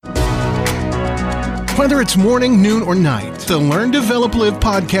Whether it's morning, noon, or night, the Learn, Develop, Live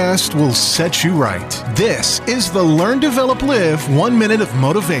podcast will set you right. This is the Learn, Develop, Live 1 Minute of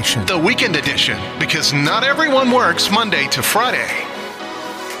Motivation, the weekend edition, because not everyone works Monday to Friday.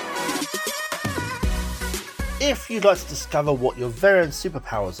 If you'd like to discover what your very own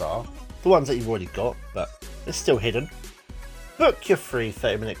superpowers are, the ones that you've already got, but they're still hidden, book your free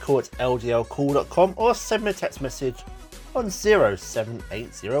 30-minute call at ldlcall.com or send me a text message on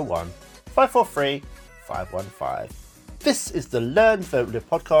 07801 543 515. This is the Learn, Develop, Live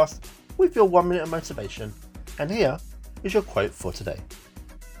podcast with your 1 minute of motivation, and here is your quote for today.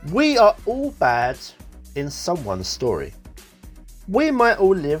 We are all bad in someone's story. We might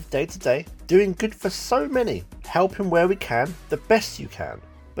all live day to day, doing good for so many, helping where we can, the best you can.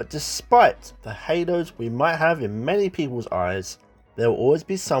 But despite the halos we might have in many people's eyes, there will always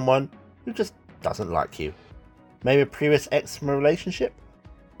be someone who just doesn't like you. Maybe a previous ex from a relationship,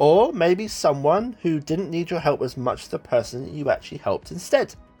 or maybe someone who didn't need your help as much as the person you actually helped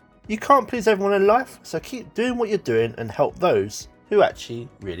instead. You can't please everyone in life, so keep doing what you're doing and help those who actually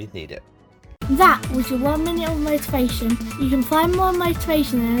really need it. That was your 1 minute of motivation. You can find more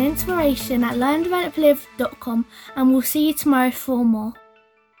motivation and inspiration at learndeveloplive.com, and we'll see you tomorrow for more.